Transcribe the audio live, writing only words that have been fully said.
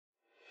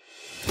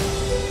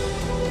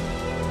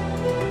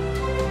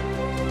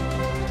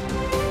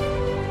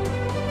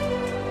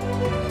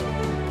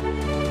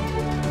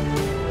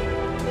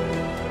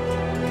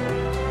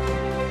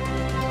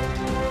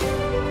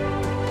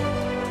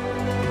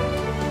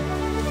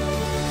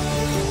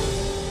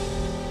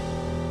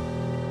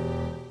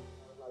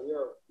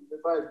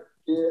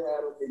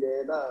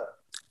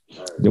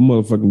Them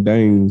motherfucking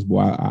Danes,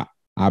 boy,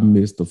 I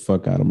missed the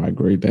fuck out of my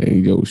Great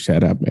Dane. Yo,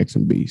 shout out Max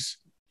and Beast.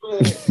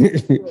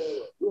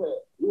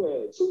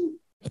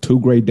 Two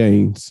Great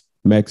Danes,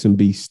 Max and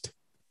Beast.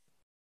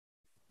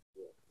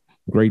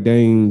 Great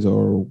Danes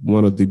are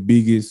one of the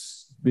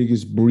biggest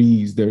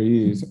breeds there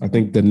is. I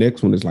think the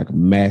next one is like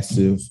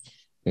massive,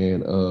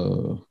 and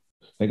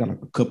they got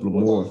like a couple of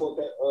more.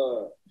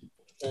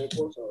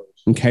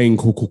 Cane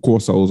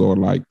Corsos are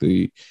like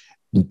they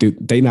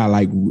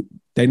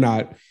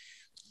not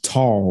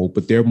tall,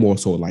 but they're more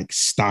so like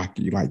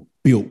stocky, like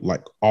built,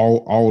 like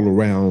all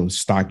around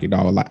stocky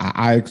dog. Like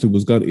I actually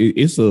was gonna.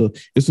 It's a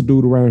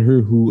dude around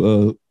here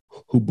who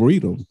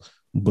breed them,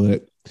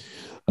 but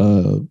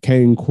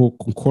Cane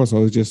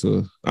Corso is just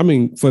I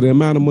mean, for the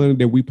amount of money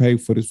that we paid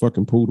for this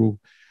fucking poodle,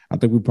 I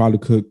think we probably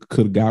could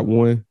have got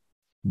one,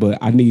 but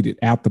I needed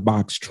out the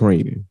box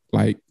training,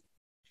 like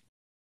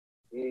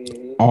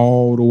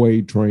all the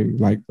way trained,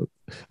 like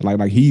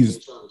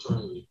he's.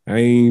 I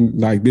ain't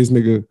like this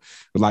nigga.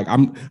 Like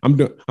I'm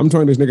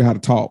telling this nigga how to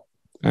talk.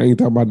 I ain't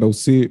talking about no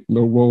sit,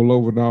 no roll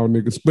over, no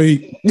nigga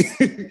speak.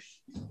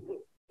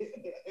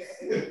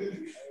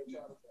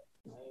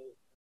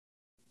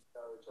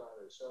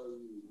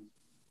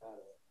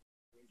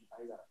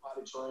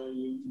 Train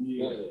you,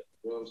 yeah.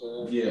 You know what I'm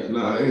saying? Yeah,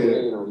 nah, I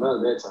ain't on none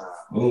of that time.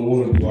 I don't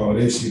want to do all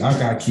that shit. I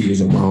got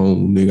kids of my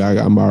own,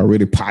 nigga. I'm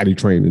already potty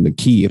training a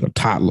kid, a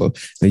toddler.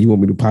 Now you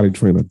want me to potty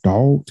train a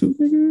dog too,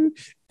 nigga?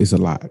 It's a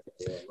lot.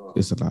 Yeah, no.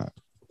 It's a lot.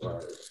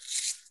 Right.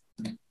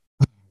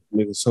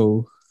 Nigga,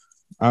 so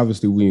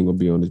obviously we ain't gonna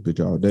be on this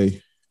bitch all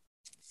day.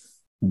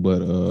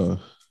 But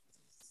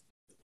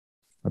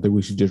I think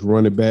we should just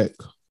run it back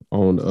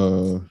on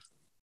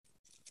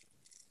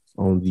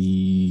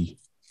the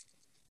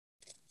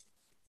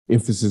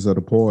emphasis of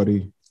the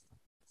party.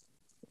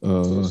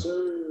 Yes,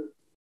 sir.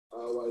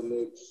 All right,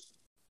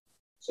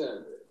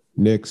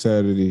 next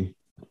Saturday,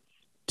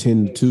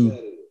 10 to 2.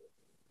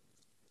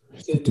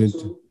 10 to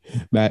 2.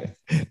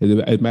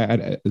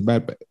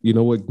 You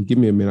know what? Give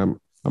me a minute. I'm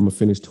gonna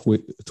finish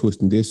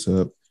twisting this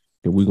up,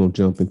 and we're gonna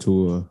jump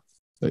into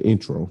an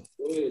intro.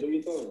 Go ahead, do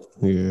your thing.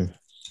 Yeah.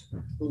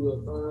 Do your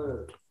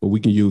thing. But we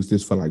can use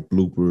this for like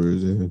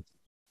bloopers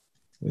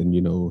and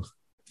you know,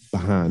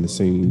 behind the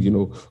scenes. You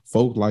know,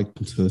 folks like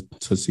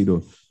to see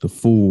the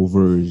full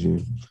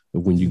version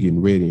of when you're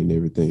getting ready and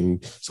everything.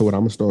 So what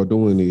I'm gonna start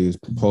doing is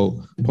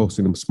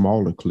posting them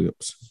smaller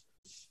clips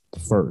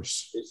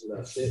first. This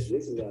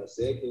is our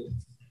second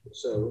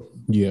show.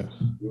 Yeah.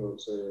 You know what I'm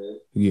saying?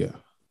 Yeah.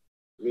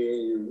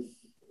 Me and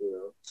you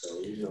know,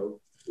 so you know,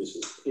 this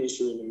is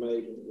history in the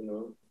making, you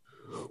know.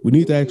 We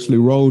need to actually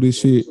roll this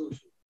shit.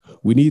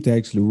 We need to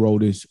actually roll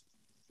this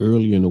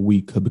earlier in the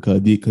week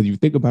because you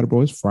think about it,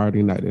 bro, it's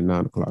Friday night at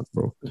 9:00,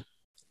 bro.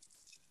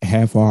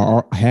 Half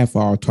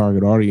our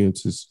target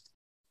audience is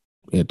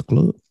at the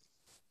club,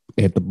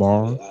 at the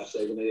bar. Out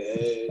shaking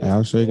their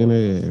ass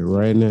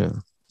right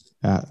now.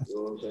 You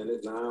know what I'm saying?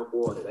 It's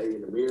 9:40. They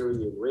in the mirror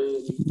getting ready.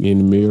 In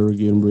the mirror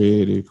getting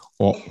ready,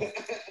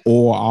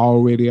 or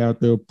already out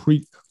there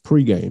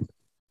pre-game,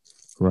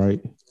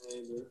 right?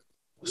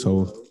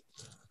 So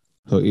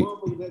the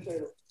motherfuckers that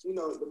can't, you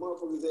know, the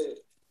motherfuckers that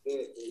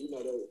you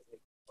know they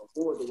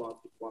afford to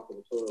walk in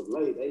the club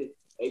late,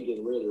 they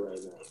getting ready right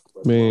now.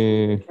 But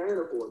man, can't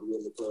afford to be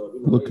in the club. You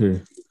know, look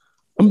here.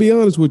 I'm gonna be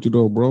honest with you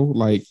though, bro.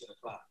 Like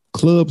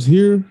clubs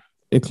here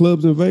and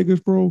clubs in Vegas,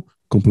 bro,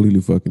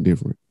 completely fucking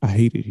different. I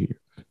hate it here.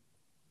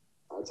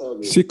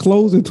 Shit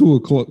closed at 2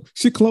 o'clock.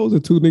 Shit closed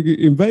at 2, nigga.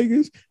 In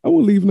Vegas, I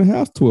was leaving the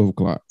house 12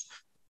 o'clock.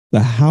 The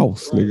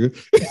house, right.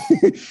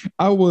 Nigga.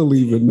 I was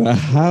leaving the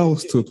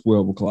house till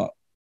 12 o'clock.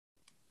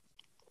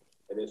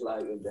 And it's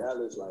like in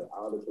Dallas, like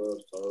all the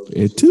clubs closed.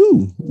 At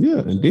 2, yeah.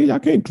 And then y'all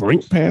can't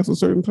drink past a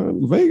certain time.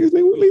 In Vegas,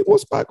 nigga, we leave one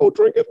spot, go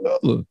drink at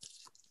another.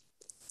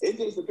 It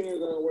just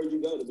depends on where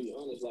you go, to be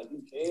honest. Like,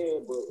 you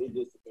can, but it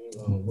just depends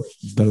on where.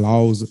 The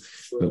laws,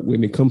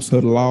 when it comes to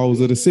the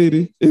laws of the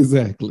city,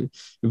 exactly.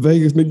 In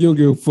Vegas, nigga, you don't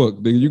give a fuck.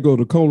 Nigga, you go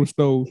to the corner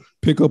store,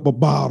 pick up a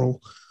bottle.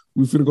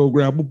 We finna go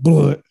grab a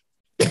blunt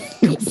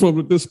from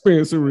the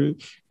dispensary,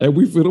 and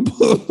we finna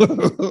pull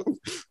up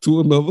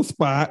to another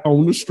spot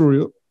on the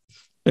strip,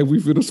 and we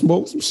finna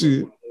smoke some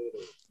shit.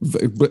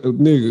 But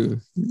nigga.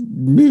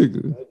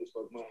 I just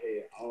fucked my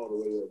head all the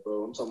way up,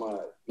 bro. I'm talking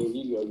about,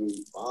 you gotta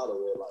be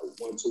bottle at like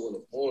 1, 2 in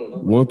the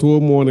morning. 1, 2 in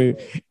the morning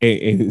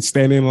and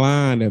stand in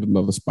line at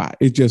another spot.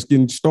 It's just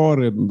getting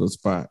started at another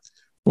spot.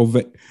 Bro,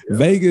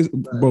 Vegas,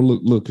 bro,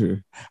 look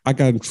here. I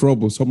got in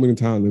trouble so many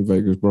times in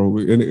Vegas, bro.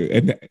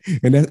 And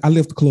I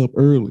left the club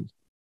early.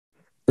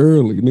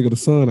 Nigga, the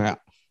sun out.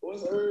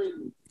 What's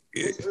early?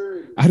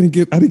 I didn't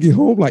get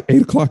home like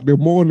 8 o'clock in the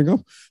morning.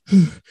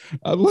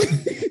 I'm like,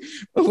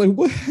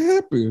 what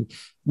happened?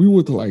 We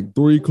went to like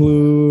 3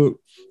 clubs,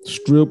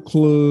 strip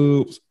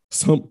clubs,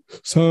 some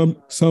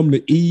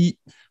to eat.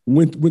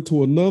 Went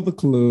to another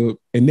club,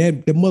 and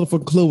that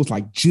motherfucking club was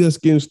like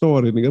just getting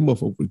started. And that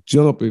motherfucker was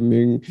jumping,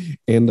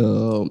 and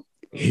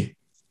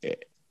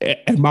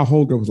my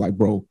homegirl was like,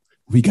 "Bro,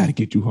 we got to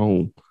get you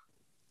home."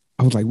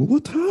 I was like, "Well,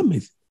 what time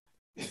is it?"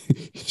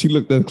 She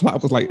looked at the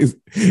clock, was like,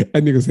 that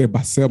nigga said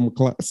by 7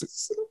 o'clock. I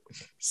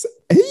said,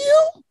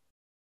 AM?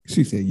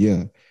 She said,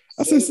 yeah.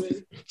 I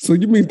said, so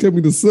you mean tell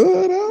me the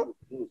sun out?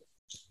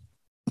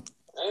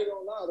 I ain't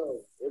gonna lie though.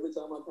 Every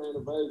time I came to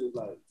Vegas,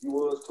 like you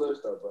was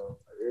clutched up, bro.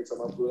 Like, every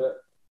time I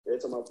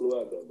flew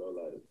out there, bro,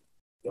 like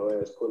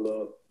your ass pull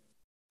up.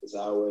 It's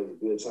always a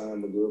good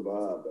time, a good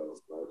vibe, though.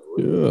 Like,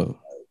 really, yeah,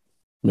 like,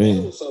 man.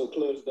 It was so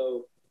clutch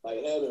though. Like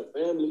having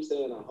family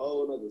stay in a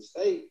whole other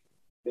state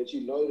that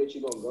you know that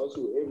you're gonna go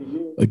to every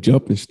year. A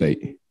jumping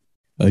state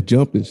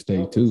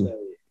too.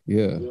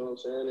 Yeah. You know what I'm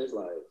saying? It's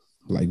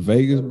like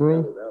Vegas,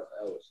 bro.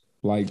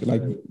 Like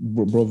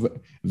bro,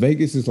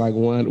 Vegas is like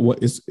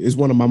it's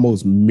one of my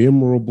most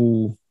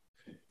memorable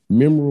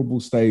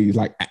stays.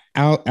 Like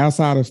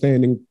outside of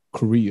staying in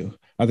Korea,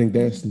 I think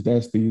that's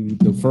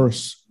the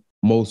first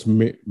most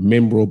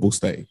memorable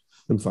stay.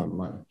 Let me find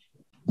mine.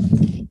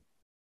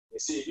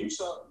 See, you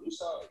saw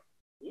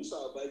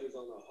Vegas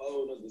on a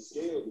whole other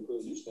scale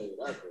because you stayed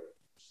out there.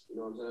 You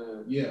know what I'm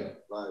saying? Yeah.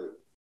 Like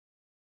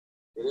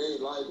it ain't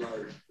like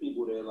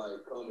people that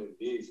like come and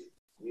visit.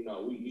 You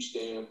know, we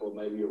staying for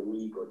maybe a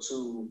week or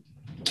two.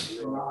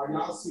 You know,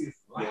 y'all see it.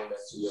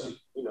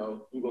 You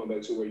know, you going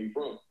back to where you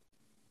from.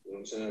 You know what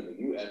I'm saying? But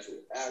you actually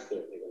out there,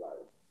 nigga, like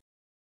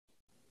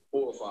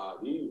 4 or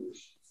 5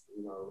 years.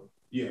 You know.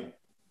 Yeah.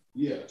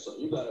 Yeah. So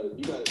you got a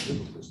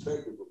different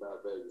perspective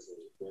about Vegas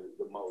than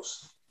the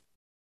most.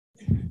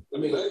 I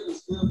mean, Vegas is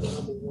still the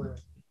number one.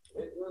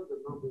 It was the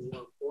number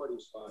one party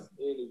spot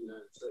in the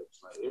United States.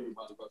 Like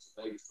everybody goes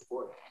to Vegas to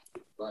party.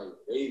 Like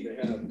they even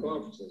have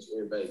conferences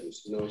in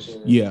Vegas. You know what I'm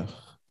saying? Yeah.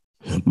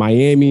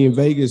 Miami and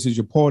Vegas is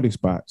your party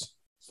spots.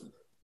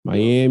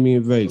 Miami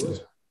and Vegas.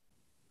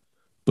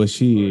 But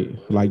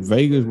shit, like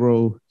Vegas,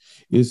 bro,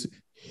 it's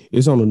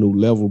on a new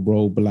level,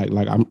 bro. But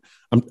like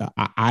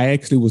I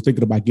actually was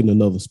thinking about getting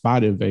another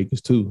spot in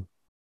Vegas too.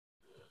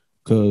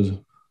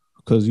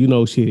 Cause you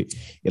know, shit,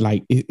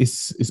 like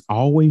it's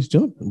always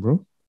jumping,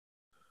 bro.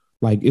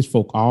 Like it's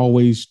folk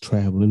always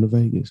traveling to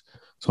Vegas.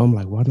 So I'm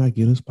like, why not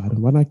get a spot?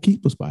 Why not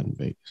keep a spot in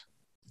Vegas?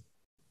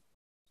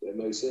 That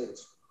makes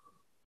sense.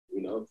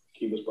 You know,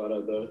 keep a spot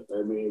out there,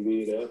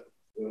 Airbnb there.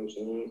 You know what I'm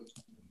saying?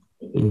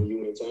 And then when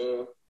you in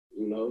town,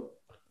 you know,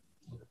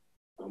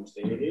 I'm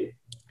staying here.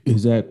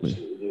 Exactly.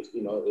 It just,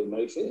 you know, it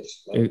makes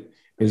sense. Like,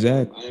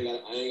 exactly.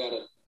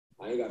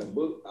 I ain't got a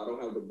book. I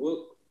don't have to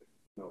book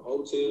no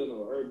hotel,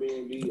 no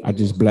Airbnb. I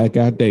just black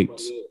out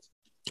dates.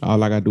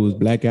 All I gotta do is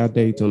black out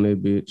dates on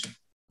that bitch.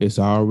 It's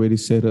already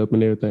set up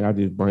and everything. I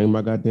just bring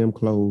my goddamn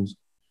clothes,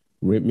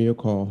 rent me a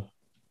car,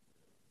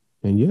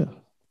 and yeah.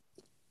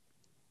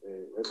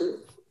 And that's it.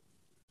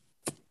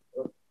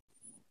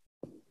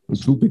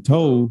 And truth be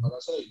told, like I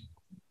say,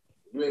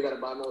 you ain't gotta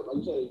buy no. Like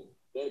you say,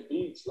 that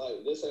beach. Like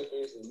let's say, for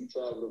instance, you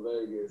travel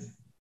to Vegas,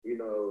 you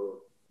know,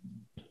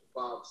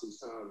 5 or 6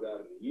 times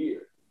out of the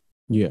year.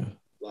 Yeah.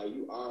 Like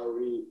you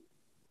already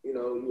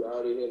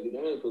had the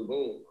game because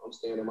boom, I'm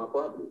staying on my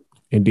property.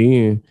 And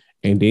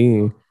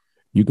then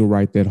you can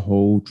write that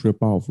whole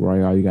trip off,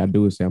 right? All you gotta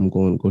do is say, I'm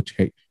going to go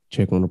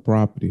check on the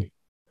property.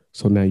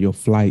 So now your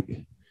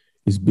flight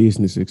is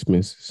business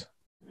expenses.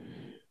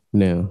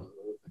 Now,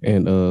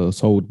 and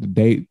so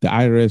the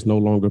IRS no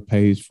longer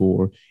pays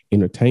for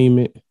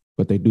entertainment,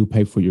 but they do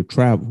pay for your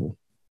travel.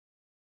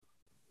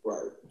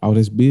 Right. All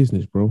that's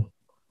business, bro.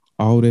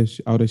 All that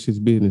shit's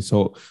business.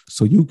 So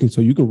you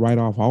can write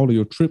off all of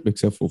your trip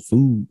except for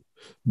food.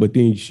 But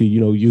then shit, you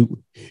know,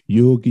 you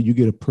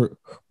get a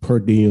per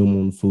diem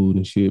on food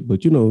and shit.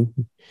 But you know,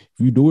 if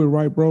you do it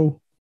right, bro,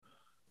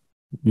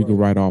 you can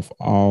write off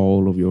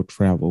all of your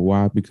travel.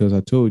 Why? Because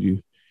I told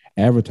you,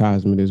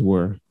 advertisement is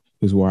where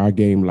our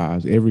game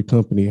lies. Every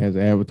company has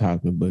an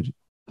advertisement budget.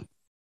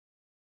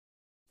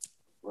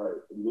 Right.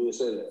 You didn't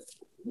say that.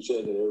 You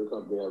said that every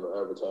company has an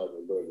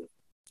advertisement budget.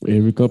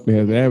 Every company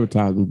has an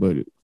advertising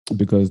budget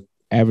because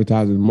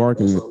advertising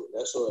marketing.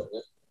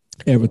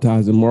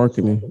 Advertising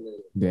marketing.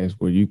 That's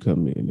where you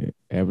come in at.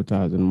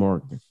 Advertising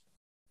marketing.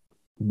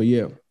 But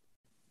yeah.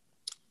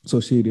 So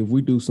shit, if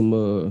we do some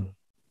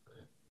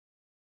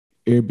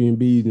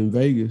Airbnbs in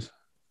Vegas,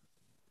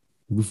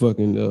 we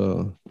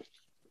fucking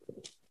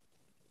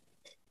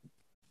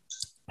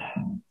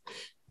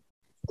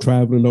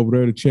traveling over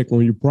there to check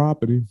on your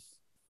property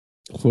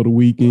for the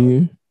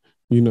weekend.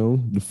 You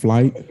know, the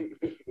flight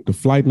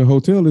and the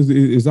hotel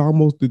is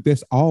almost,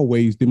 that's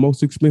always the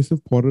most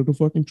expensive part of the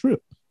fucking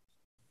trip.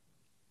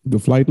 The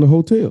flight and the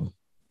hotel.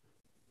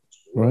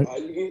 Right? How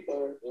you get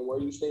there and where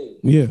you staying.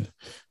 Yeah.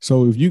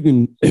 So if you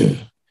can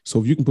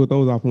put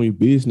those off on your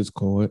business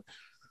card,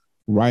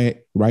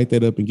 write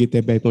that up and get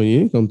that back on your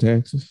income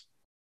taxes.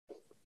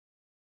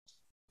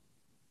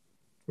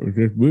 It's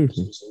just business.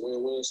 It's a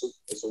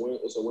win-win.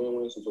 It's a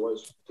win-win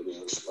situation, to be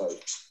honest.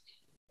 Like,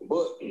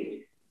 but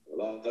a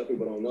lot of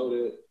people don't know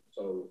that,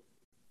 so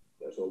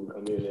that's why we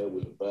come in there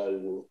with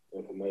valuable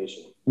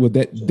information. Well,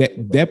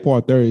 that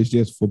part there is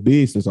just for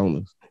business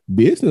owners.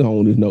 Business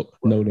owners know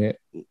that,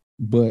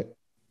 but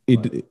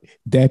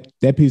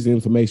that piece of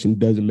information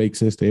doesn't make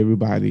sense to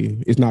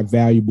everybody. It's not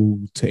valuable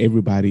to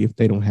everybody if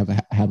they don't have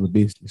a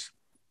business.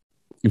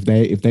 if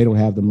they don't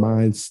have the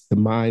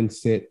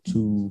mindset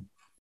to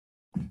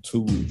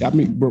I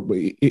mean, bro,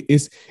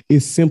 it's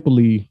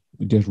simply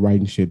just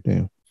writing shit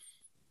down.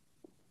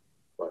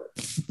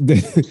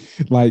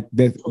 Like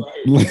that,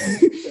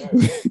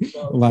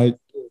 like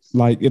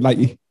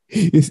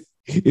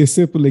it's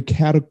simply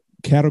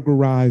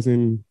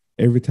categorizing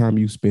every time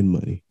you spend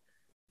money.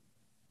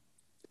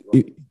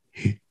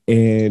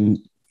 And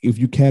if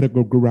you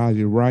categorize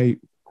it right,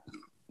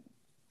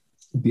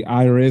 the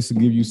IRS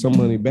will give you some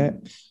money back,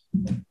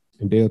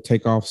 and they'll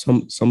take off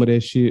some of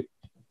that shit.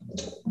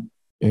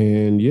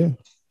 And yeah,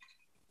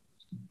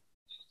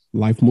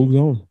 life moves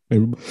on.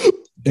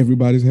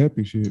 Everybody's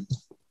happy. Shit.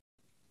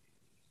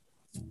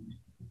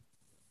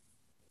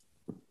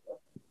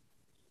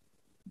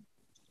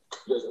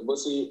 But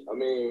see, I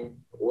mean,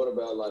 what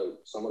about like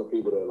some of the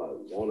people that like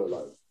want to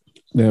like?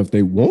 Now, if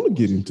they want to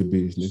get into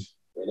business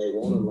and they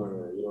want to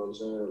learn, you know what I'm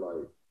saying?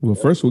 Like, well,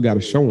 first we got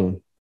to show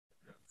them.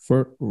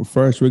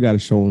 First, we got to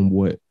show them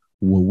what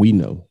we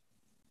know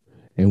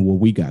and what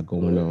we got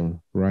going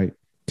on, right?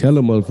 Tell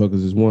them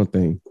motherfuckers is one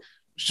thing.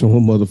 Show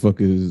them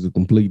motherfuckers is a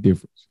complete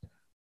difference.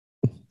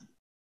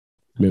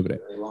 Remember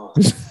that.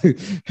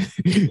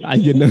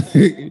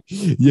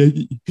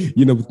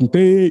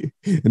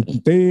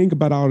 The thing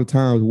about all the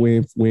times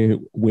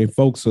when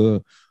folks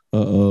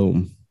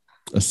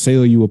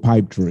sell you a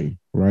pipe dream,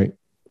 right?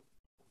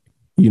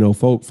 You know,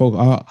 folk,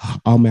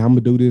 oh man, I'm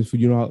gonna do this for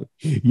they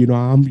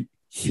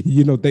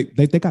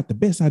got the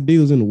best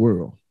ideas in the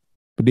world,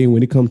 but then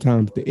when it comes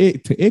time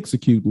to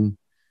executing,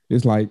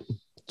 it's like,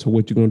 so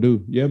what you gonna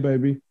do? Yeah,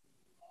 baby,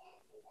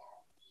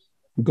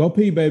 go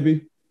pee,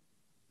 baby.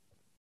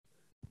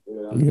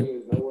 Yeah.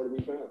 Nowhere to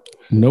be found.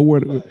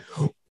 Nowhere,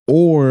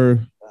 or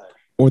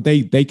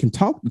they can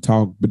talk the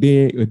talk, but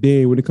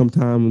then when it comes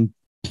time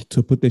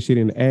to put that shit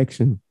into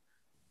action,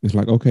 it's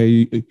like,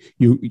 okay,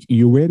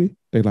 you ready?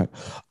 They like,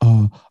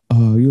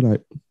 you're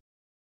like,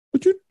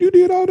 but you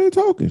did all that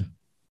talking.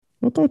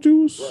 I thought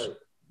you was right.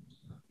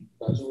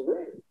 Thought you were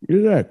ready.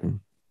 Exactly.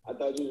 I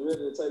thought you were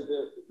ready to take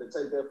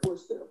that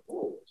footstep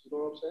forward. You know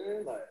what I'm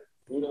saying? Like,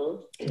 you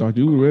know. Thought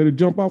you were ready to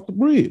jump off the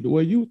bridge the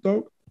way you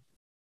thought.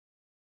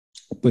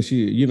 But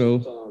shit, you know.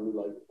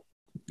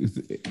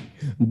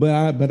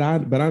 But I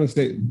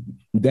understand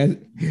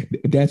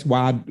that's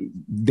why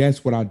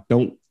that's what I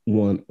don't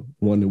want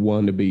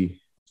to be.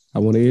 I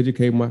want to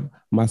educate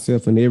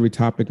myself in every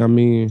topic I'm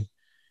in.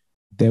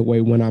 That way,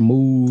 when I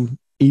move,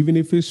 even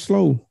if it's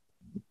slow,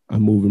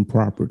 I'm moving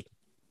properly.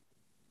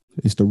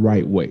 It's the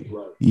right way.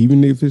 Right.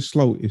 Even if it's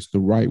slow, it's the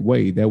right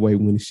way. That way,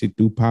 when the shit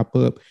do pop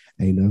up,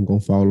 ain't nothing gonna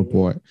fall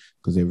apart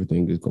because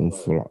everything is gonna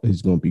fall.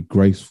 It's gonna be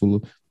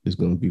graceful. It's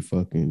gonna be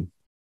fucking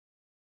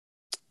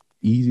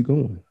easy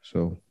going.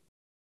 So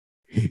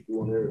you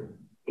want to hear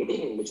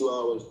it. But you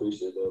always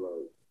appreciate that,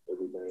 like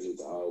everything needs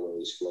to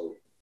always flow.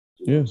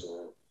 You know what I'm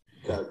saying?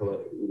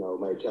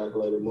 Make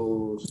calculated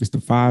moves. It's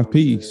the 5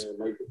 P's.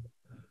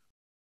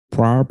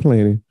 Prior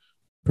planning,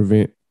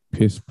 prevent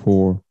piss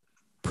poor.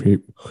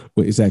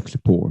 Well, it's actually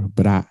poor,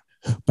 but I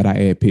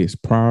add piss.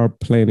 Prior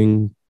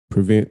planning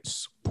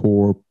prevents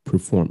poor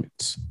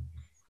performance.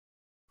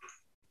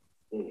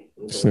 Okay.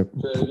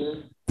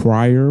 Simple.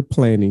 Prior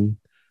planning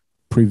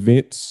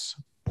prevents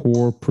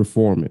poor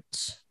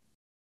performance.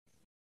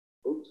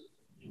 Oops.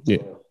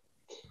 Yeah.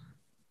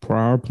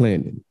 Prior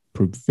planning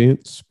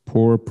prevents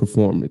poor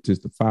performance. It's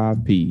the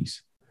 5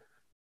 P's.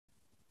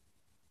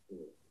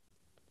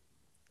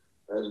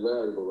 That's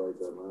valuable right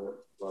there, man.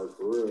 Like,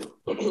 for real.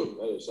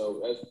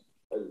 So that's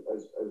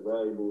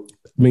valuable.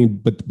 I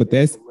mean, but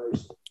that's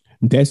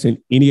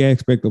in any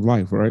aspect of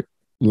life, right?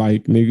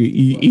 Like, nigga,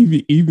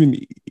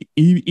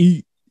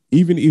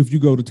 even if you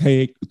go to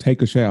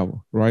take a shower,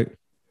 right?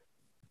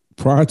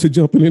 Prior to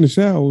jumping in the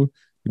shower,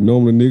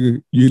 normally,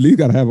 nigga, you at least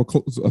gotta have a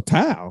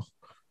towel.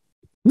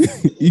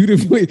 even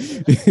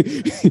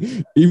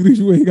if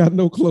you ain't got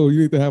no clothes,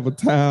 you need to have a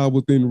towel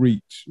within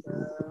reach,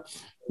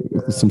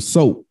 some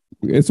soap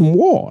and some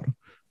water,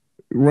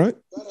 right?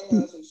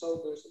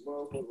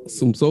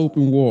 Some soap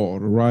and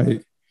water,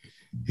 right?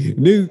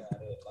 Nigga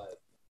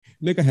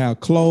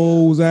have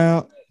clothes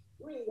out.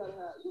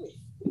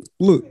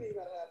 Look,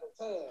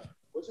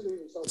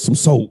 some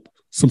soap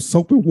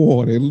and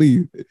water at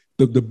least.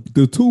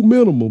 The two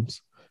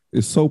minimums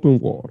is soap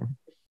and water.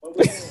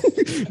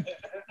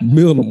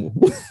 Minimal.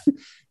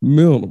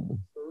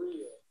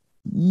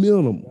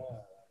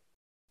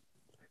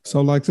 So,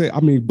 like say,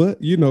 I mean,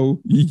 but you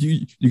know,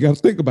 you got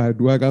to think about it.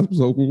 Do I got some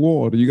soap and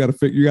water? You got to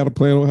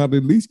plan on how to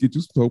at least get you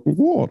some soap and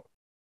water,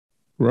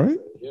 right?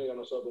 You ain't got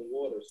no soap and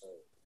water, so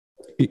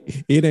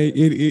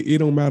it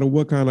don't matter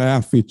what kind of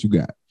outfit you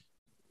got.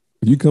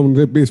 If you come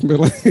to that bitch, smell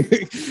like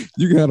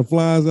you got the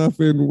flies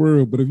outfit in the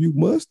world, but if you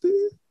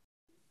musty,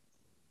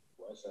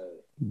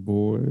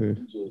 boy,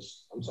 I'm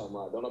talking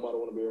about. Don't nobody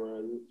want to be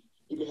around you.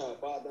 You can have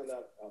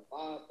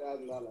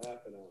 $5,000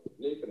 outfit on.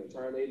 Nigga can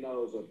turn their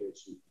nose up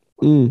at you.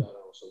 Got on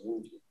some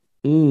Wookie.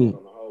 On the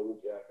whole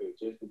Wookie outfit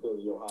just because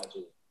of your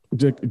hygiene.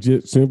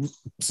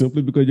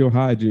 Simply because your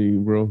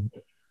hygiene, bro.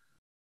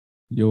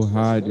 Your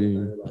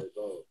hygiene.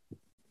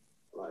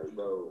 Like,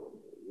 bro,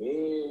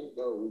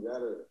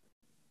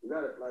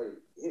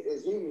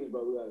 as humans,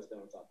 bro, we gotta stay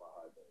on top of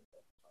our hygiene.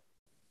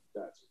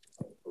 Gotcha.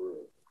 For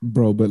real.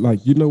 Bro, but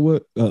like, you know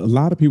what? A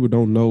lot of people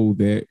don't know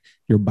that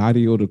your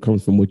body odor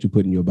comes from what you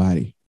put in your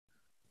body.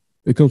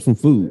 It comes from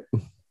food,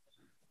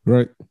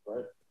 right?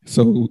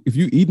 So if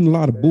you're eating a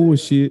lot of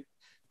bullshit,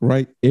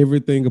 right,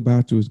 everything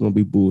about you is gonna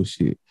be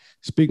bullshit.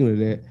 Speaking of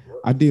that,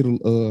 I did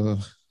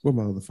where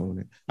my other phone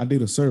at? I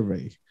did a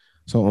survey.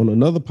 So on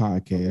another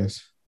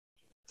podcast,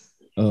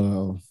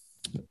 I'm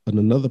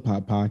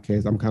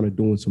kind of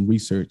doing some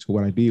research.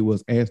 What I did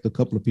was asked a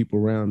couple of people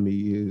around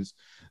me is,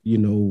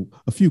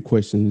 a few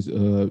questions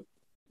in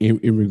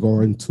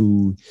regard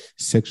to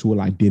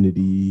sexual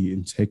identity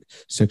and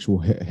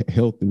sexual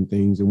health and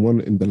things.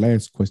 And the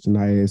last question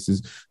I asked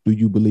is, do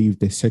you believe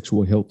that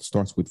sexual health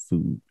starts with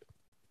food?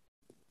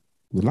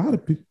 A lot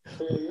of people,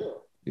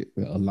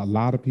 a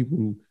lot of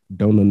people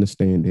don't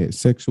understand that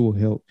sexual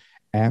health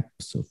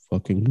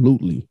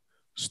absolutely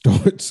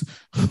starts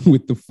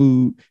with the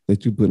food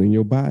that you put in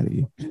your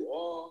body. You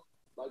are,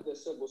 like that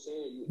simple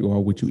saying, you are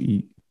what you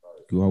eat.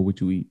 You are what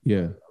you eat.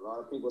 Yeah. A lot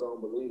of people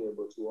don't believe it,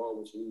 but you are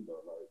what you eat,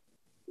 though. Like,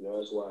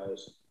 that's why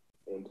it's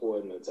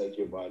important to take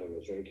your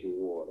vitamins, drink your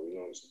water. You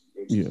know what I'm saying?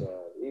 Exercise.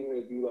 Yeah. Even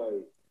if you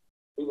like,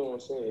 you know what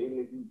I'm saying. Even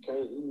if you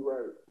can't eat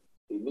right,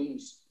 at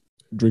least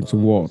drink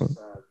some water.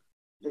 Exercise.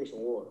 Drink some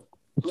water.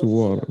 Some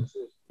water.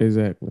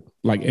 Exactly.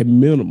 Like at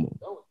minimum.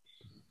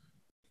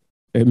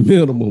 At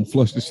minimum,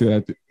 flush the shit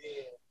out there.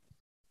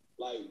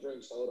 Like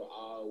drink soda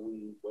all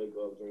week, wake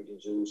up drinking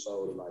juice,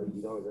 soda. Like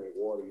you don't drink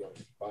water, you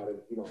don't body,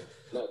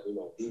 nothing,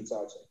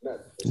 detox,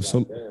 nothing. It's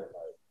like, damn,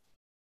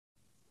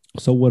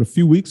 so what? A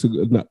few years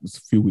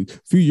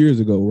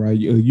ago, right?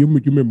 You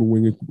remember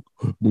when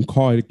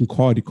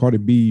Cardi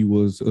B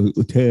was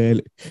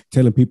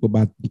telling people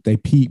about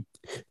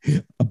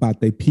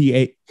their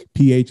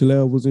pH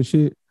levels and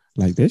shit.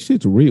 Like that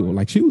shit's real.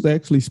 Like she was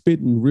actually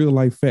spitting real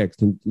life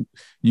facts. And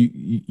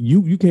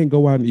you can't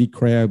go out and eat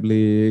crab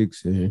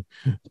legs and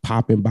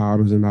popping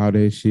bottles and all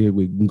that shit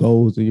with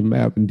goals in your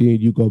mouth, and then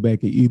you go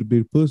back and eat a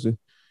bit of pussy.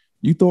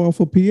 You throw off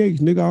her pH,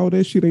 nigga. All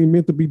that shit ain't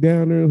meant to be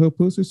down there in her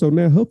pussy. So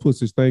now her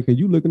pussy's stinking.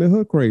 You looking at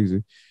her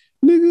crazy,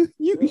 nigga.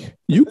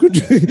 You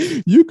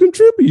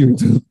contributing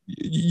to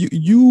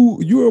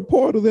you're a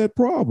part of that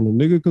problem,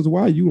 nigga. Because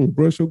why you don't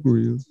brush your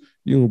grills?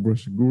 You don't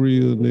brush your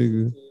grill,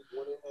 nigga.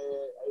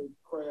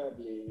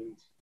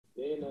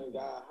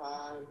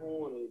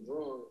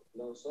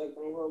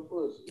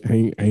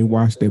 Ain't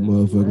washed that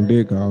motherfucking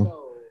dick off.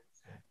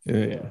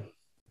 Yeah.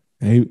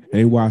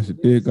 Ain't washed the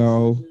dick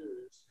off.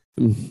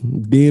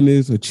 Then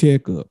it's a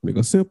checkup, nigga.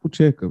 A simple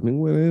checkup. Nigga,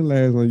 when the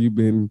last time you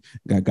been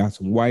got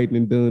some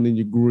whitening done in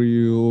your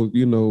grill,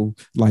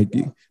 like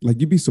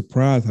you'd be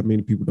surprised how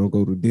many people don't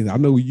go to the dentist. I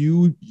know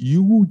your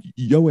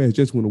ass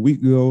just went a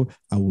week ago.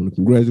 I want to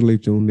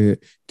congratulate you on that.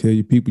 Tell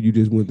you people you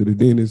just went to the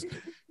dentist.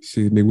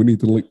 Shit,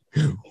 nigga,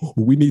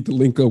 we need to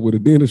link up with a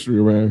dentistry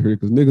around here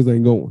because niggas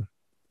ain't going.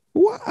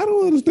 Well, I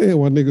don't understand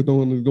why niggas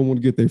don't want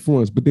to get their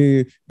fronts, but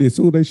then as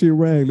soon as they shit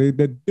rag,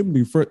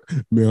 them front,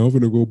 man, I'm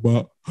gonna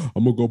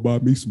go buy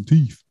me some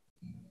teeth.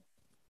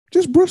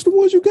 Just brush the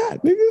ones you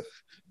got, nigga.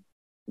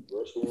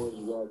 Brush the ones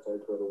you got,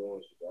 take care of the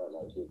ones you got,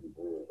 like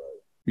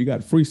you got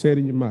a free set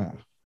in your mouth.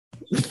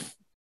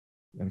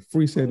 Got a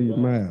free set in your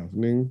mouth,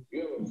 nigga. You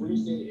have a free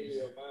set in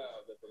your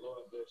mouth that the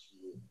Lord bless you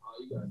with. All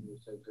you gotta do is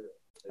take care of it.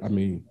 I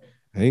mean,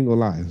 I ain't gonna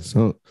lie.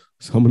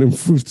 Some of them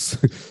fruits,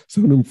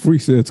 some of them free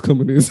sets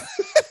coming in.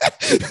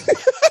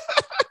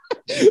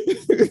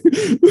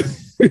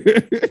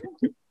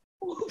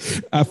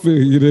 I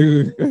feel you,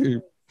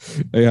 nigga.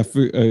 Hey, I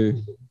feel.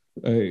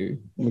 Hey,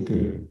 look at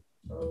it.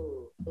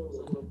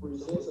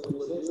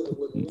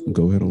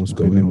 Go ahead on,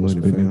 spend that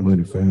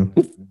money, fam.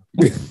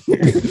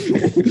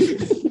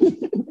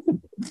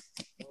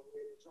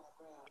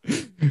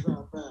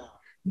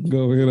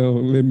 Go ahead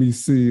on. Let me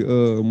see.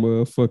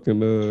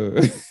 Motherfucking.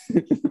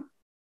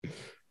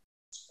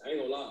 I ain't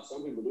gonna lie.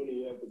 Some people do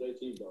need help with their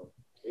teeth though.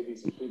 It be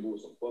some people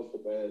with some fucked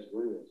up ass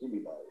grills. You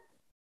be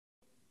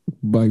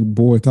like,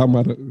 boy, talking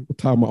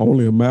about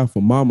only a mouth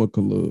for mama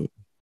could love.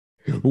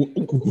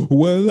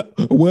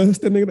 What's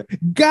the nigga?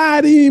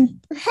 Got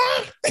him.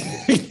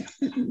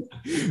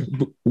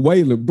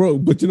 Waylon, bro.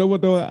 But you know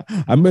what though?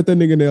 I met that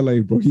nigga in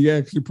LA, bro. He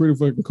actually pretty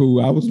fucking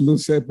cool. I was a little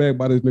set back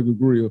by this nigga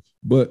grill,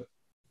 but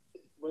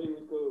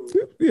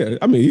yeah,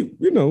 I mean,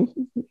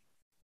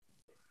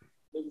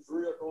 Nigga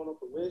grill throwing up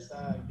the west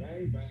side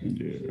gang bang.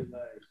 Yeah. Shit,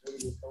 like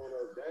niggas throwing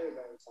up gang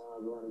bang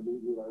times around the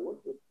dude. Like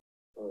what the?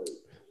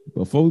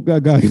 But folks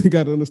got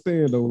to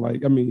understand though.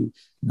 Like, I mean,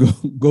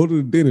 go to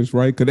the dentist,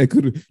 right? Because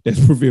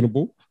that's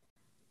preventable.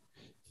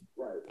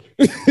 Right.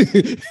 that's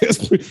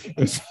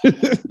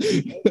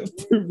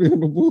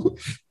preventable.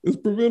 It's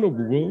preventable,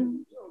 bro.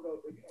 You don't go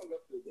to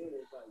the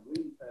dentist like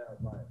we have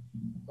like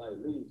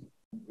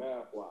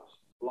mouthwash,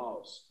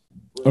 floss.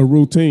 A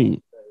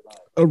routine.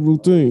 A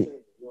routine. You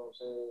know what I'm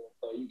saying?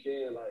 So you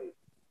can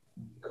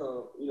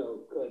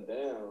cut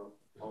down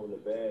on the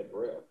bad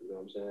breath. You know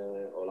what I'm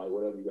saying? Or like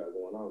whatever you got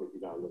going on if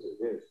you're not going to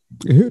the dentist.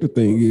 Here the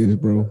thing is,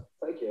 bro.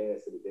 Take your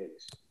ass to the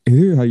dentist. And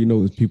here's how you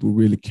know if people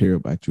really care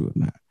about you or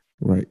not.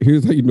 Right.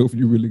 Here's how you know if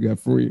you really got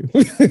friends.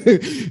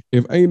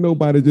 If ain't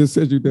nobody just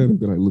set you down and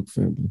be like, look,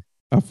 family,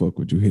 I fuck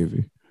with you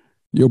heavy.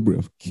 Your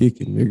breath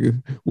kicking,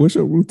 nigga. What's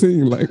your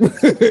routine like?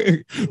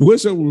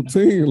 What's your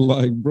routine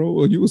like,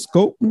 bro? Are you a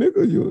scope,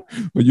 nigga?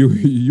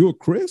 You a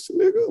crest,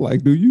 nigga?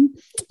 Like, do you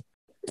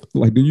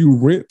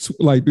rent?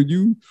 Like, do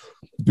you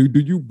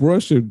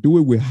brush or do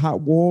it with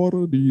hot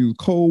water? Do you use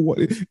cold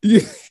water?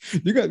 Yeah,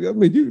 you got. I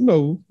mean,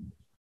 you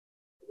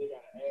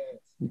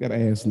gotta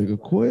ask nigga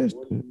question.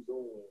 What are you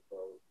doing, bro?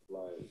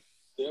 Like,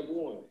 step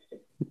one,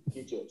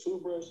 get your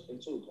toothbrush and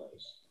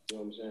toothpaste. You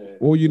know what I'm saying?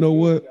 Or you know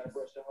what?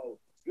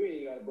 You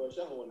ain't gotta brush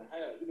your whole in the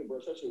house. You can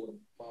brush that shit with a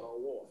bottle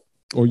of water.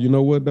 Or you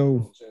know what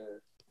though?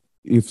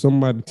 If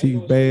somebody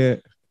teeth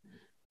bad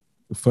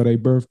for their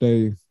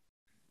birthday,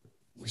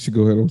 we should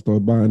go ahead and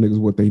start buying niggas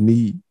what they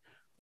need.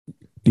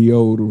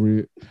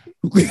 Deodorant,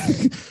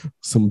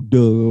 some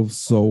Dove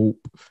soap,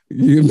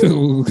 you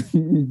know,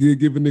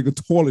 give a nigga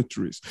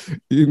toiletries,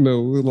 you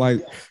know,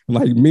 like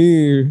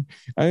me.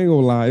 I ain't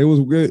gonna lie, it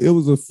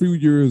was a few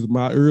years,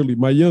 my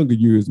younger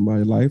years of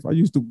my life. I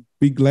used to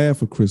be glad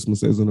for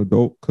Christmas as an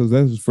adult because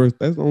that's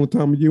the only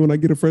time of year when I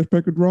get a fresh pair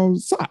of drawers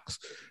and socks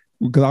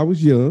because I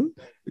was young,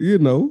 you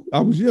know,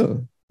 I was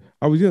young.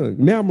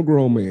 Now I'm a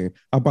grown man.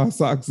 I buy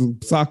socks and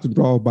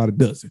drawers by the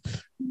dozen.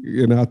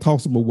 And I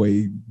toss them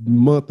away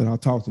month and I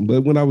toss them.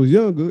 But when I was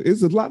younger,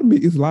 it's a lot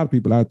of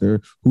people out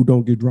there who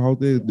don't get drawers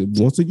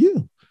once a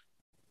year.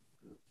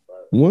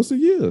 Once a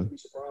year. You'd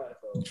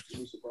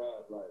be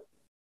surprised, like,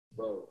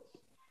 bro.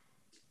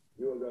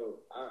 You would go,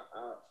 I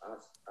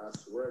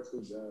swear to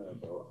God,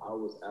 bro, I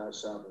was out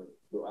shopping,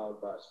 I was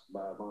about to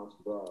buy a bunch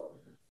of drawers.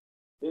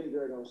 This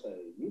girl gonna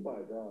say, you buy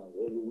drawers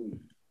every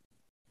week.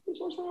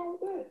 What's wrong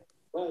with that?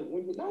 Like,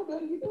 when you know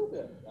better, you do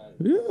better. Like,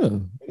 yeah.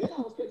 And then I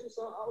was catching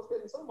some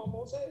on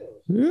more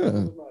sales.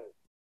 Yeah.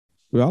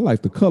 Well, I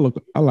like the color.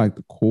 I like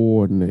the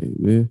coordinate,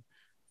 man.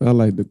 I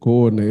like the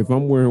coordinate. If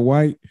I'm wearing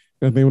white,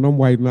 I think when I'm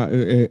white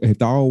at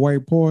the all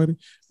white party,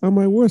 I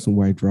might wear some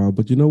white drawers.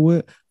 But you know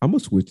what? I'm gonna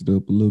switch it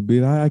up a little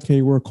bit. I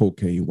can't wear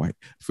cocaine white.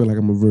 I feel like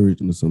I'm a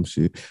virgin or some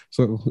shit.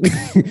 So,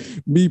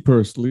 me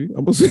personally,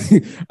 I'm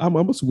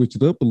gonna switch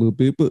it up a little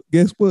bit. But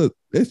guess what?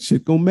 That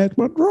shit gonna match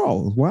my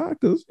drawers. Why?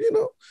 Because you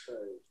know,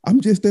 I'm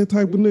just that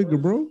type of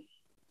nigga, bro.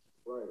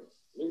 Right.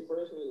 Me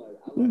personally, like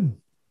I like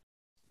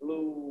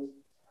blue,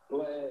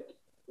 black.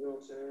 You know what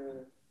I'm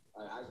saying?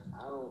 Like,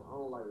 I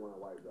don't like wearing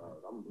white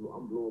drawers. I'm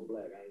blue or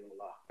black. I ain't gonna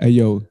lie. Hey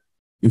yo,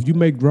 if you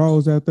make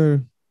drawers out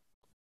there,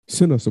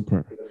 send us a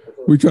pair.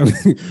 We trying to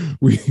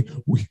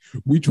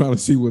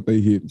see what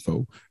they hitting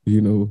for,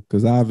 you know,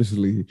 because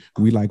obviously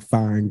we like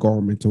fine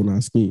garments on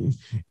our skin,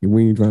 and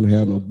we ain't trying to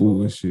have no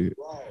bullshit.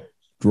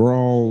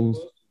 Drawers,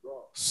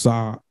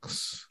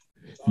 socks.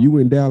 You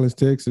in Dallas,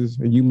 Texas,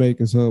 and you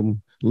making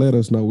something, let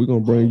us know. We're going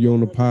to bring you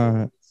on the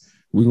pod.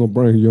 We're going to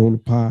bring you on the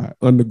pod.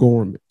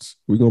 Undergarments.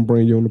 We're going to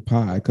bring you on the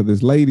pod because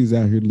there's ladies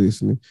out here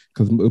listening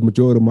because the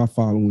majority of my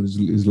following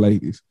is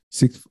ladies.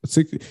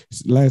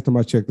 Last time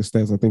I checked the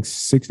stats, I think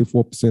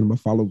 64% of my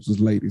followers is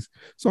ladies.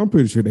 So I'm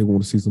pretty sure they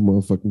want to see some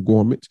motherfucking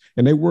garments,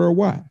 and they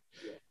worldwide.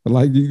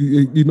 Like,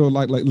 you know,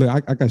 like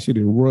I got shit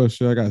in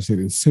Russia. I got shit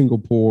in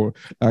Singapore.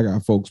 I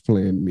got folks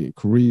playing me in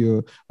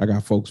Korea. I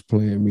got folks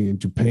playing me in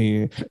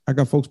Japan. I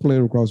got folks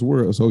playing across the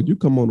world. So you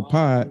come on the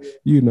pod,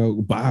 you know,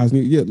 buys.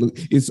 Yeah, look,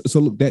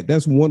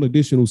 that's one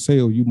additional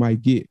sale you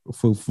might get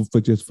for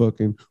just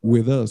fucking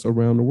with us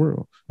around the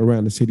world,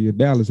 around the city of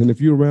Dallas. And if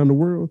you're around the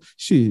world,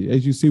 shit,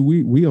 as you see,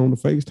 we on the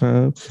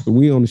FaceTime and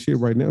we on the shit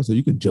right now. So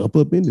you can jump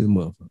up in this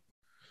motherfucker.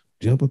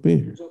 Jump up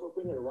in here. Jump up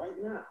in here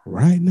right now.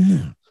 Right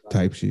now.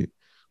 Type shit.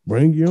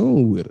 Bring your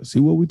own with us. See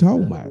what we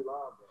talking about.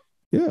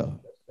 Yeah. You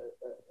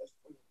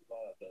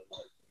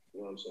know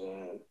what I'm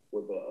saying?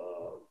 With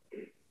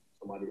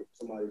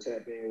somebody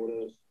tap in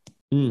with us.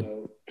 You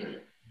know?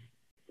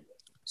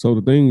 So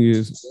the thing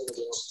is,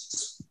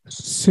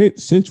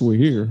 since we're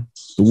here,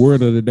 the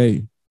word of the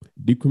day,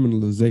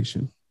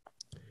 decriminalization.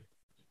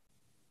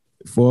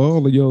 For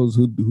all of those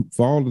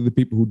for all of the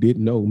people who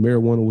didn't know,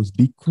 marijuana was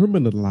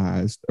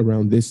decriminalized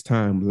around this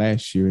time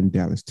last year in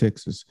Dallas,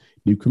 Texas.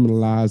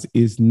 Decriminalized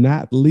is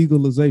not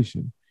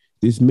legalization.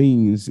 This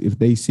means if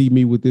they see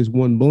me with this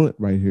one blunt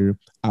right here,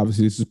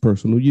 obviously this is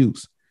personal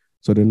use.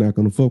 So they're not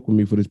going to fuck with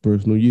me for this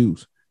personal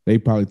use. They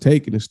probably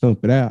take it and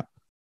stump it out,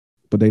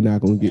 but they're not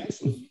going to get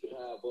you can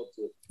have up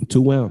to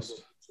 2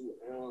 ounces.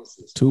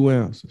 2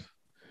 ounces.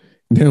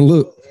 Now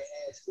look.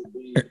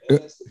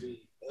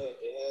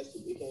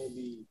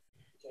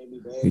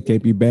 It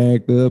can't be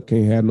bagged up,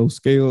 can't have no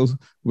scales.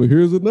 But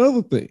here's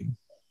another thing.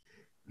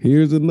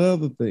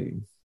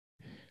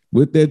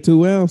 With that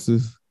 2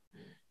 ounces,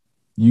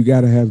 you got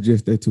to have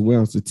just that 2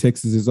 ounces.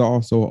 Texas is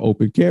also an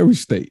open carry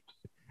state.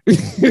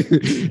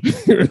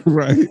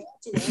 Right?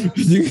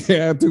 You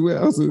can have 2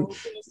 ounces.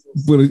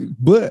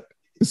 But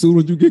as soon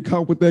as you get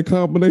caught with that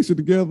combination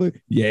together,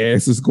 your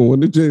ass is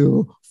going to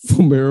jail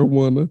for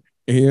marijuana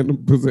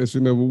and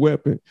possession of a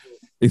weapon.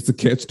 It's a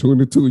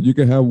catch-22. You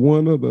can have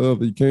one or the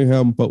other. You can't have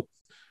them both.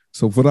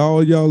 So for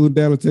all y'all in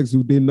Dallas, Texas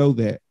who didn't know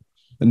that,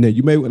 And then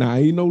you may, I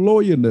ain't no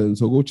lawyer, nothing.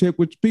 So go check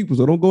with your people.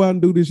 So don't go out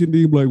and do this shit. And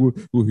be like,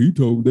 well, he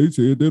told me, they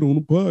said that on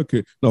the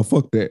podcast. No,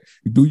 fuck that.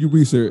 Do your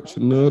research.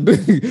 No,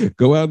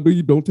 go out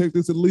and don't take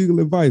this as legal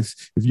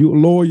advice. If you're a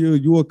lawyer,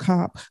 you're a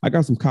cop. I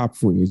got some cop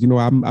friends. You know,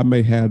 I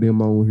may have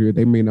them on here.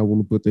 They may not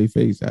want to put their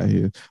face out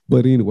here.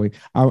 But anyway,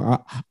 I'm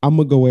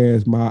gonna go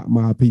ask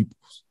my people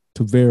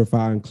to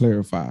verify and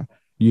clarify.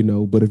 You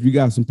know, but if you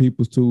got some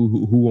people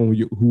too who on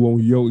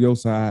your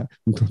side,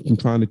 I'm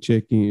trying to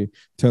check in,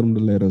 tell them to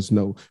let us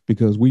know,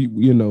 because we,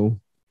 you know,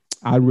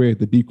 I read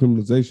the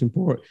decriminalization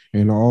part,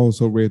 and I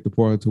also read the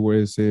part to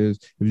where it says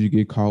if you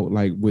get caught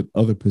like with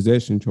other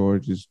possession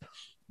charges,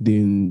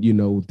 then you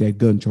know that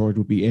gun charge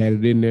will be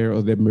added in there,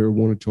 or that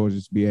marijuana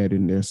charges be added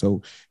in there.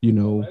 So you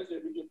know, if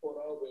you get pulled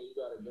over and you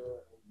got a gun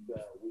and you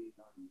got weed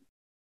on you,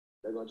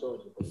 they're gonna charge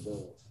you for the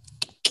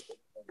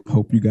gun.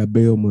 Hope you got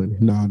bail money.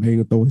 Nah, they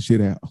ain't throwing shit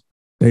out.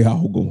 They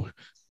all going.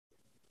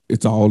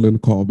 It's all in the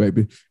car,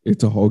 baby.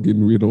 It's all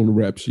getting rid on the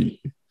rap sheet.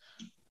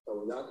 So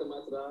when y'all come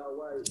out to the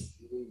highway,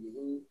 you leave your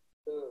weed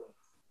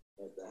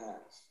at the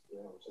house. You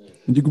know what I'm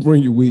saying? You can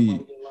bring your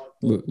weed.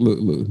 Look.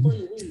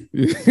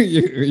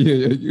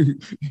 Yeah.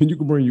 You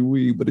can bring your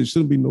weed, but it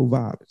shouldn't be no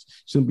violence.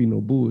 Shouldn't be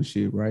no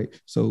bullshit, right?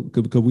 So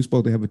because we're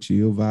supposed to have a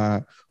chill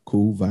vibe,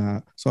 cool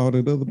vibe. So all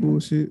that other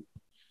bullshit.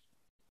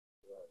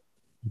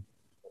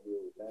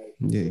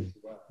 Yeah.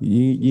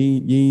 You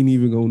ain't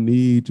even gonna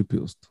need your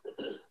pistol.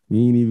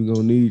 You ain't even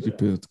gonna need your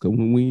pistol, because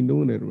we ain't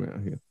doing that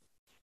around here.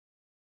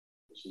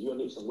 You'll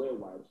need some wet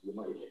wipes. You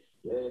might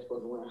your ass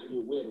fucking around,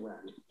 get wet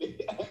around you.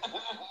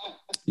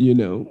 You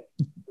know.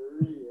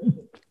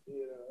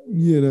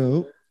 You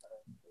know.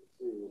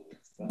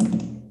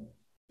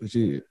 But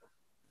shit.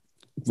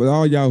 For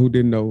all y'all who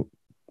didn't know,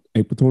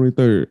 April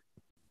 23rd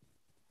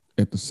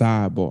at the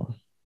Sidebar,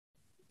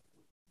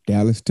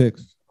 Dallas,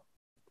 Texas,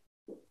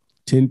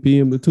 10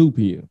 p.m. to 2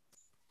 p.m.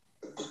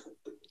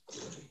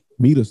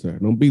 Meet us there.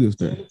 Don't beat us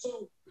there.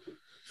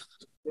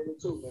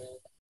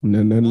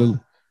 No.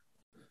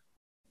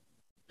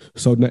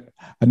 So now,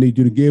 I need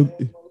you to give.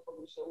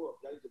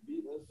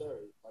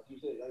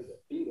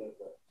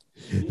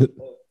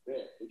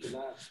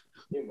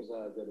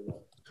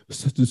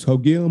 So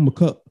give them a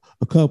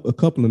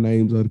couple of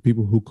names of the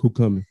people who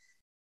coming.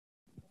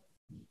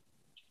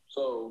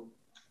 So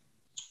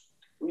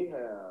we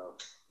have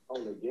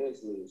on the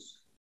guest list,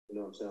 you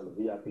know what I'm saying, the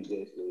VIP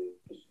guest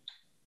list.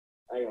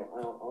 I don't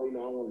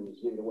want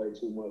to give it away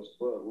too much,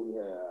 but we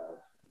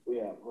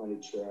have Honey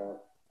Trap.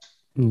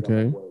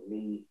 Okay.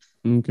 Me.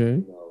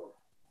 Okay.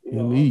 You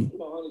know, Honey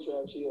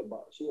Trap, she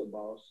a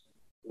boss.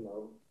 You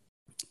know.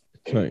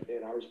 Right.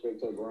 And I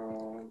respect her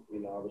grind. You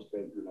know, I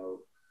respect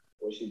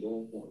what she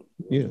doing.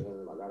 Yeah.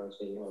 Like I done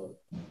seen her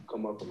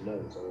come up from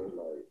nothing, so it's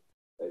like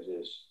that's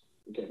just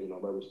you can't do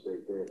nothing but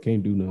respect that.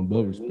 Can't do nothing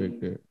but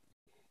respect that.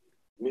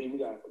 We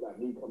got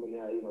me coming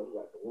out. You know, we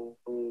got the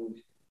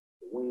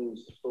wings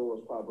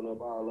stores popping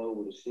up all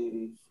over the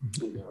city,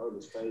 in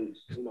other states.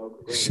 You know,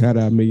 shout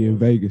out me in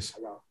Vegas.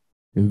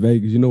 In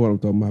Vegas, you know what I'm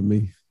talking about,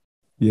 me.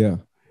 Yeah.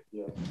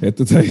 At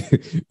the table,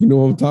 you know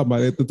what I'm talking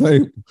about. At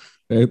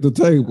the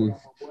table.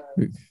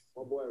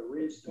 My boy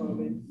Rich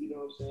coming. You know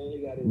what I'm saying? He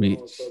got his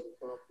own southern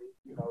company.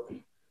 You know,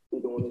 he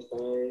doing his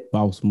thing.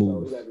 Boss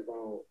move. So he got his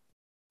own.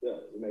 Yeah,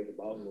 he make the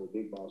boss move,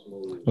 big boss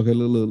move. Okay,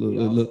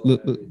 look.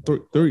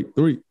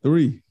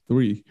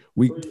 Three.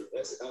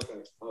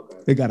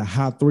 Okay. They got a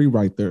high 3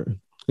 right there.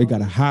 They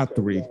got a high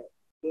 3.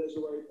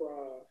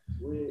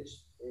 Rich,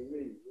 and me.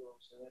 You know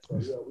what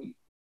I'm saying? So we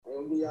ain't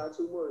gonna give y'all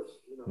too much.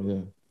 You know.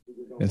 Yeah.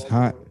 That's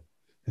hot.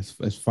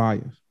 That's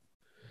fire.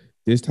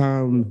 This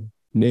time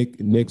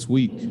next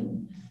week,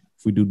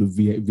 if we do the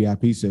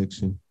VIP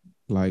section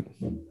like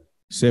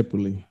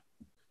separately,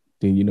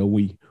 then you know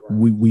we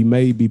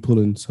may be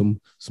pulling some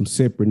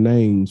separate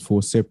names for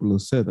a separate little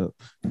setup,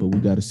 but we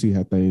got to see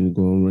how things are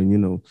going to run. You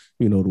know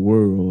the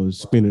world is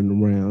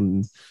spinning around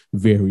in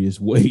various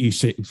ways,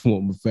 shapes,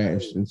 form, or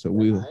fashion. So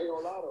we'll, I ain't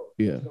gonna lie though.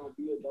 Yeah.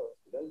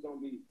 That's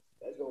gonna be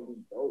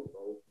dope,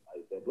 bro.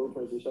 Like that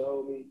blueprint you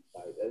showed me,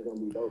 like that's gonna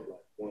be dope. Like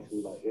once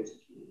we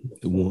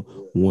execute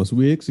it. Once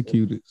we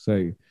execute it,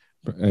 say,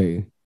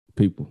 hey,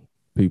 people.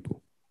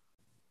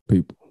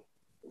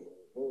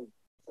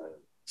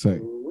 Say.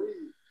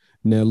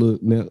 Now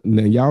look, now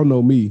y'all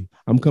know me.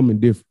 I'm coming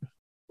different.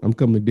 I'm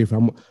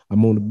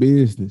on the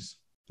business.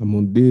 I'm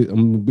on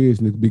the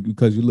business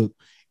because you look,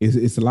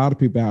 it's a lot of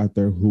people out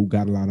there who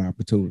got a lot of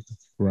opportunity,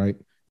 right?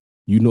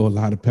 A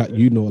lot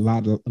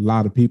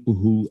of people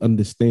who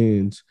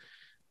understands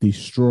the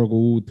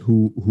struggle,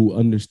 who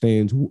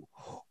understands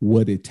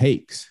what it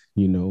takes,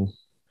 you know.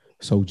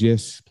 So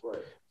just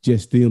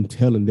them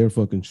telling their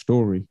fucking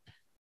story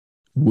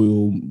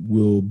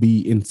will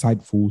be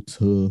insightful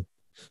to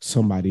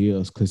somebody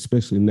else, because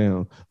especially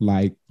now,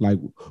 like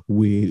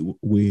with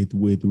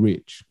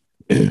Rich,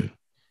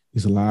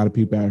 there's a lot of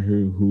people out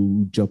here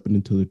who jumping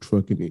into the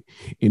trucking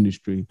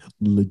industry.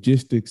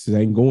 Logistics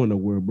ain't going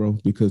nowhere, bro,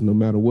 because no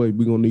matter what,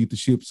 we're gonna need to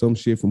ship some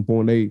shit from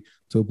point A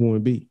to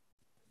point B,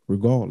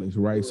 regardless,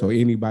 right? So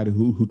anybody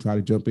who try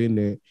to jump in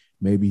there,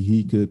 maybe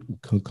he could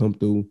come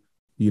through,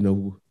 you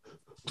know,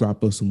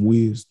 drop us some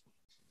wisdom.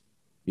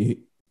 Yeah.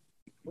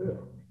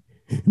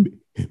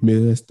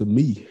 Man, that's the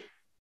me.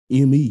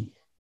 M-E.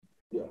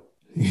 Yeah.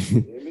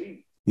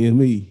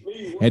 M-E.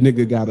 That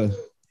nigga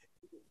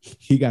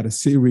got a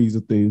series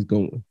of things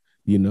going,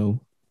 you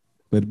know.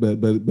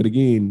 But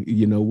again,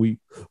 you know,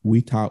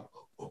 we talked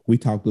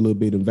a little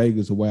bit in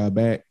Vegas a while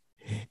back,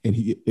 and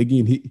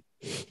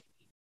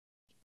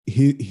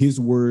his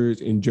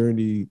words and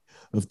journey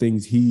of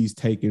things he's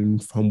taken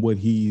from what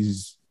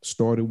he's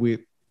started with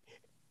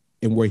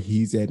and where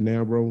he's at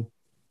now, bro.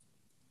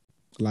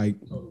 Like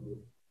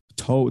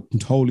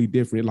totally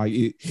different. Like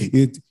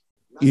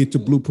it's a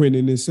blueprint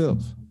in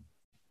itself.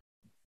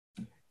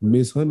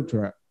 Miss Honey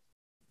Trap.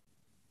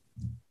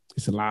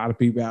 It's a lot of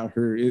people out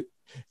here.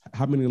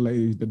 How many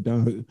ladies that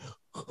done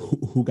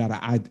who got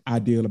an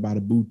ideal about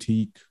a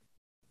boutique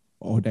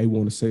or they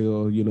want to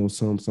sell, you know,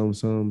 some.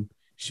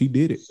 She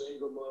did it.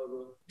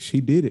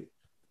 She did it.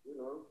 You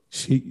know,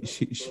 she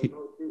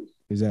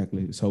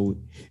exactly. So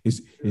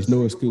it's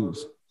no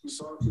excuse. She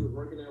thought she was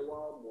working at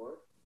Walmart,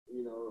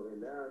 you know,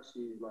 and now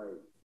she's like,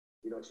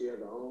 you know, she has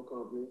her own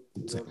company.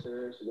 You know what I'm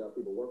saying? She got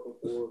people working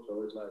for her,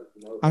 so it's like,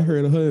 you know. I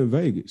heard of her in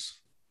Vegas.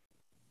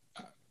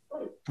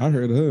 Right. I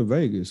heard of her in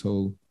Vegas.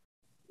 So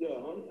yeah,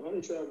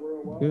 Honey Trap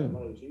worldwide. Yeah.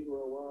 Like she's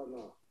worldwide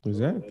now.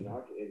 Exactly. And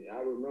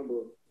I remember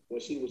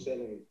when she was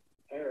selling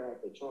hair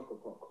out the trunk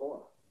of her car.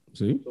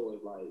 See? So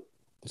it's like.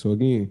 So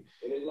again.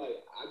 And it's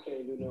like I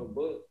can't do nothing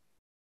but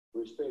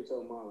respect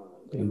her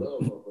mind and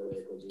love her for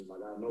that because it's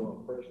like I know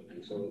her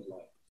personally. So it's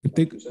like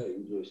you say,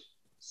 you just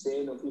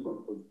seeing them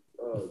people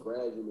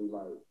gradually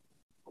like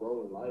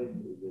grow in life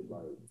is just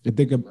like.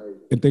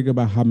 And think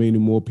about how many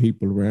more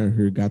people around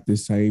here got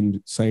this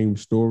same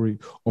story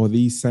or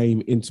these same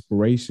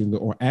inspirations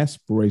or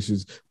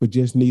aspirations, but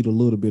just need a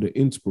little bit of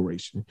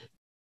inspiration.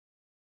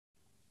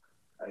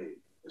 Hey,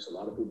 it's a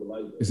lot of people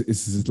like that.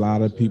 It's a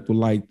lot of people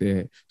like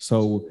that.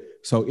 So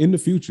in the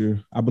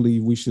future, I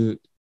believe we should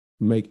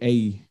make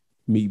A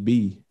meet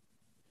B,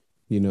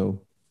 you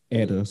know,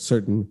 at a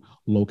certain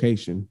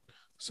location.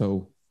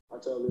 So I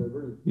totally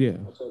agree. Yeah.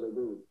 I totally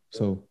agree.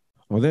 So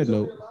on that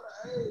note,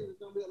 there's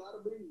gonna be a lot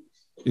of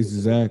B's.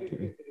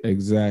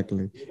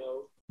 Exactly. You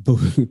know, But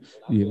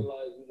yeah.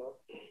 Like, you know,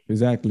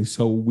 exactly.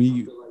 So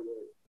we're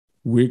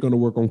gonna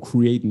work on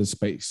creating a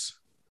space,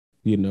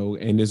 you know,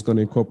 and it's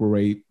gonna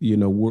incorporate, you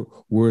know,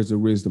 words of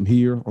wisdom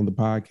here on the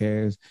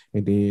podcast,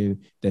 and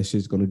then that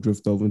shit's gonna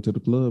drift over into the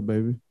club,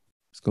 baby.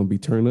 It's gonna be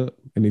turn up,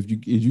 and if you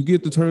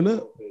get to turn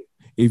up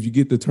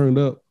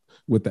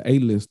with the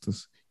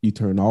A-listers, you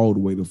turn all the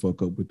way the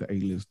fuck up with the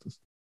A-listers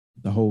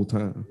the whole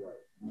time.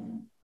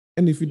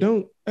 And if you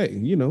don't, hey,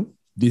 you know,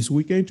 this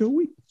week ain't your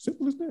week.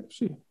 Simple as that.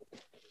 Shit.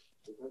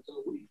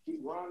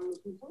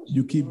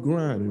 You keep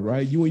grinding,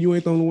 right? You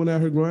ain't the only one out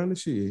here grinding.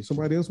 Shit.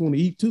 Somebody else want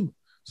to eat too.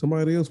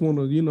 Somebody else want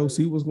to, you know,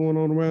 see what's going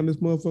on around this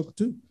motherfucker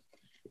too.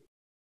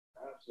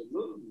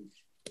 Absolutely.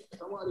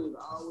 Somebody is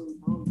always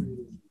hungry.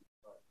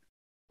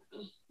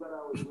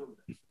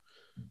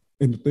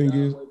 And the thing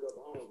is,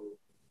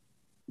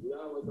 we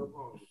all wake up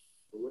hungry.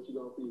 But what you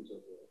gonna feed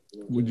yourself?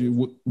 You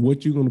know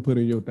what you gonna put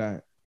in your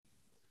diet?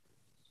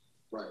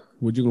 Right.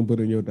 What you gonna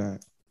put in your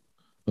diet?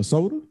 A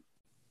soda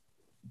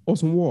or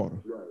some water?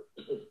 Right.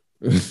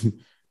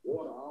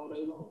 Water all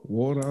day long.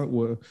 Water,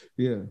 well,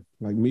 yeah.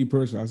 Like me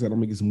personally, I said I'm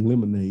gonna get some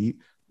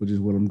lemonade, which is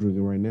what I'm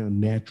drinking right now,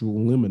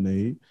 natural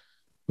lemonade.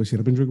 But shit,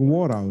 I've been drinking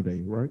water all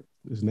day, right?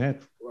 It's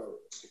natural. Right.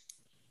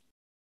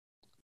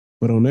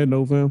 But on that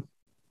note, fam,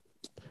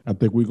 I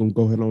think we're gonna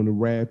go ahead on and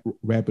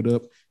wrap it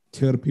up.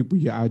 Tell the people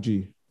your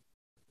IG,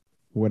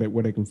 where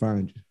they can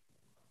find you.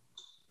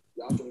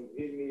 Y'all can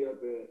hit me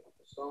up at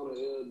Stoner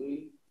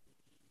LD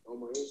on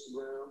my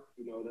Instagram.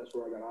 You know, that's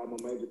where I got all my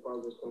major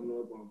projects coming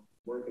up. I'm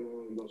working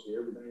on. You're gonna see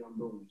everything I'm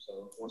doing.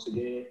 So once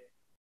again,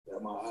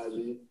 got my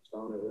IG,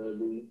 Stoner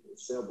LD.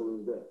 It's simple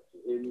as that.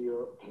 Just hit me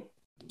up.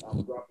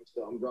 I'm dropping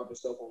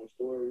stuff on the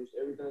stories.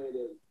 Everything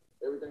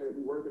that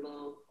we working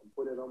on, I'm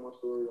putting it on my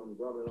story. I'm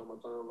dropping it on my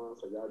timeline.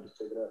 So y'all just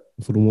check it out.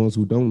 For the ones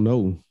who don't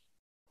know,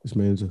 this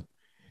man's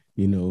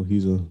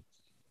he's a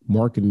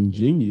marketing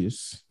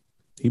genius.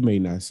 He may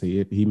not say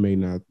it. He may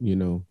not, you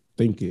know,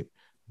 think it,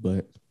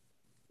 but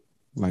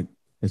like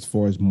as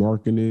far as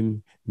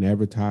marketing and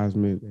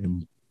advertisement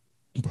and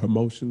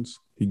promotions,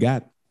 he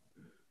got it.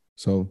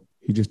 So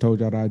he just told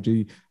y'all the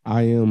IG.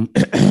 I am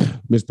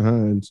Mr.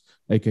 Hines,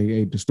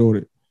 aka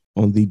Distorted,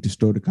 on the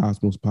Distorted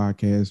Cosmos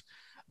podcast.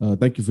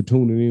 Thank you for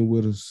tuning in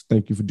with us.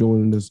 Thank you for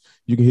joining us.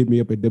 You can hit me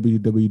up at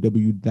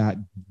www.the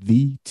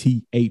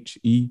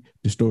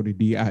distorted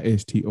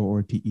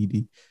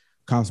distorted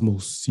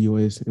Cosmos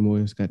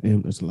COSMOS.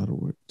 Goddamn, that's a lot of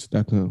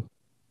words.com.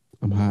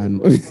 I'm hiding.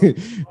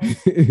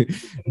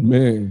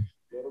 Man.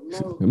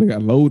 And I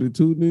got loaded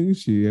too, nigga.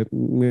 Shit,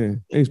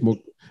 man. I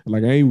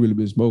ain't really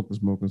been smoking.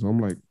 So I'm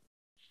like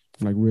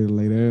ready to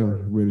lay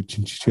down, ready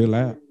to chill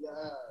out.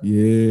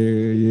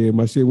 Yeah.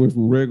 My shit went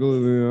from regular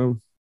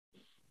and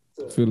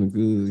I'm feeling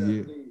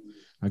good. Yeah.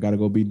 I gotta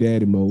go be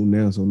daddy mode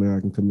now, so now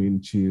I can come in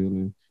and chill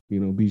and, you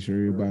know, be sure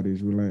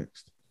everybody's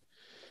relaxed.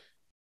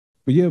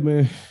 But yeah,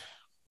 man,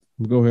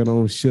 go ahead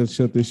on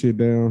shut this shit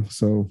down.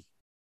 So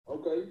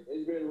okay,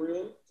 it's been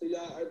real. See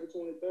y'all April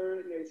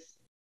 23rd next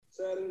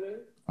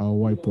Saturday. All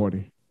white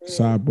party.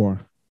 Sidebar.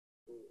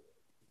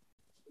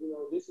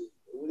 This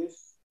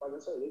like I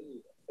said, this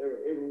is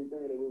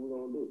everything that we're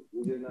gonna do.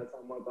 We're just not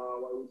talking about the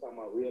all white. We're talking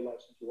about real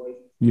life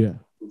situations. Yeah.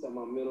 We're talking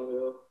about mental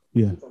health.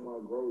 Yeah. We're talking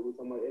about growth. We're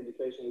talking about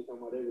education. We're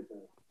talking about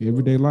everything.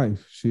 Everyday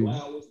life. Shit.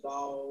 Flowers,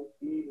 dogs,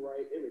 eat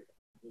right, everything.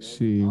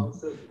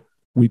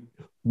 Shit.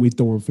 We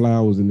throwing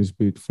flowers in this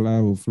bitch.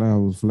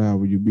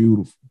 Flower. You're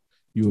beautiful.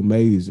 You're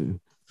amazing.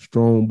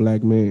 Strong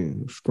black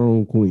man.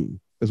 Strong queen.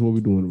 That's what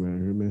we're doing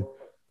around here, man.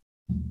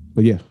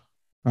 But yeah.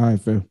 All right,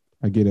 fam.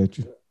 I get at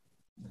you.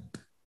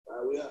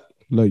 We out.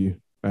 Love you.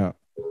 Out.